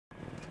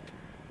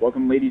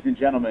Welcome, ladies and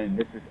gentlemen.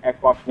 This is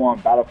Xbox One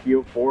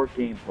Battlefield 4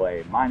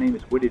 gameplay. My name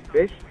is Witted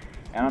Fish,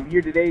 and I'm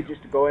here today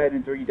just to go ahead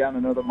and throw you down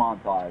another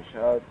montage.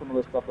 Some of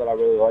the stuff that I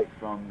really like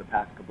from the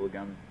past couple of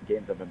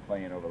games I've been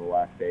playing over the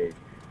last days.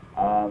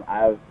 I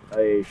have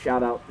a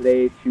shout out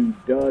today to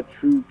The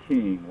True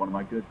King, one of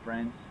my good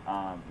friends.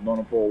 Known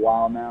him for a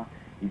while now.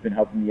 He's been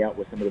helping me out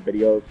with some of the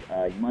videos.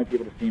 You might be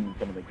able to see him in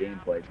some of the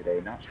gameplay today,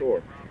 not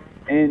sure.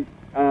 And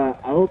I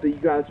hope that you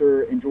guys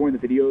are enjoying the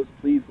videos.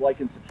 Please like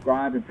and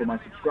subscribe, and for my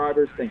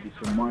subscribers, thank you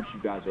so much. You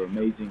guys are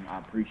amazing. I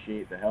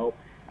appreciate the help.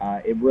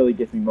 It really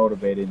gets me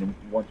motivated and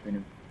wants me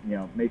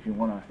to, makes me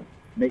want to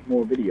make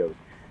more videos.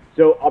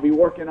 So I'll be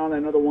working on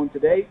another one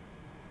today,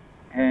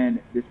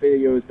 and this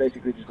video is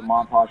basically just a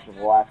montage of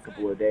the last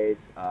couple of days.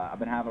 I've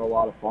been having a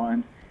lot of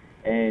fun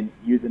and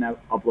using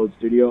Upload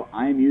Studio.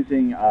 I am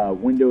using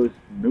Windows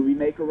Movie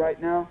Maker right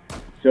now.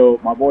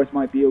 So my voice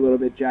might be a little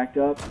bit jacked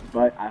up,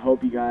 but I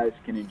hope you guys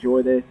can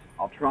enjoy this.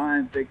 I'll try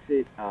and fix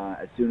it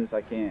as soon as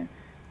I can.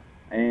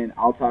 And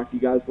I'll talk to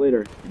you guys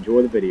later.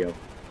 Enjoy the video.